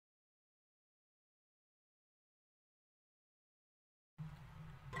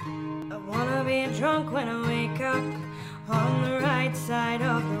I wanna be drunk when I wake up, on the right side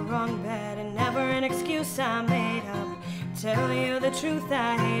of the wrong bed, and never an excuse I made up. Tell you the truth,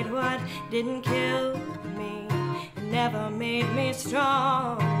 I hate what didn't kill me. It never made me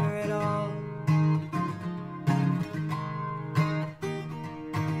stronger at all.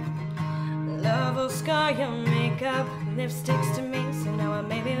 Love will scar your makeup, lipsticks to me, so now I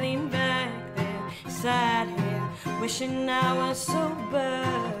maybe lean back there, sat here, wishing I was sober.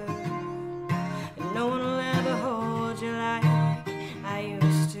 And no one will ever hold you like I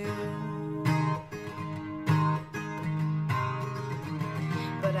used to.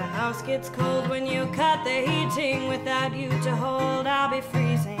 But a house gets cold when you cut the heating. Without you to hold, I'll be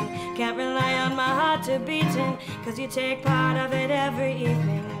freezing. Can't rely on my heart to beating, 'cause you take part of it every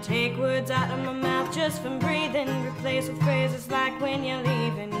evening. Take words out of my mouth just from breathing, replace with phrases like when you're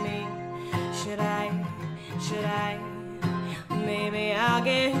leaving me. Should I, maybe I'll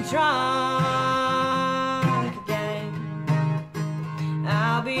get drunk again.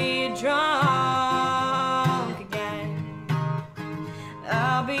 I'll be drunk again.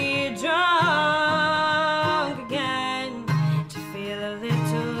 I'll be drunk again to feel a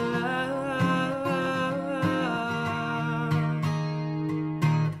little love.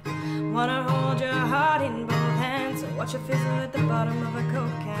 Wanna hold your heart in both hands, watch it fizzle at the bottom of a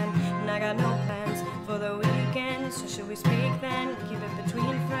Coke can. And I got no plans for the weekend, so should we speak then? Keep it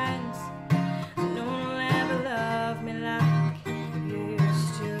between friends. No one will ever love me like you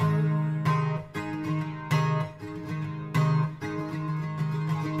used to.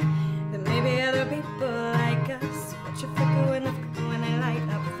 There may be other people like us, but you're fickle enough when they light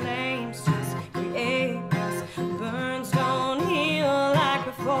up flames. Just create us. Burns don't heal like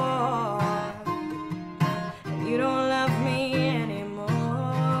before, and you don't love me anymore.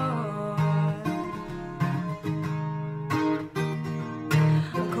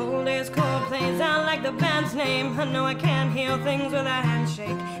 Cold as cold plays out like the band's name. I know I can't heal things with a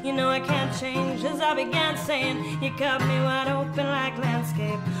handshake. You know I can't change, as I began saying. You cut me wide open like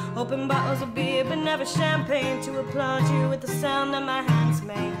landscape. Open bottles of beer but never champagne, to applaud you with the sound that my hands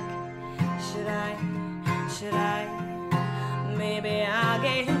make. Should I, maybe I'll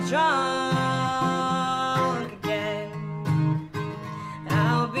get drunk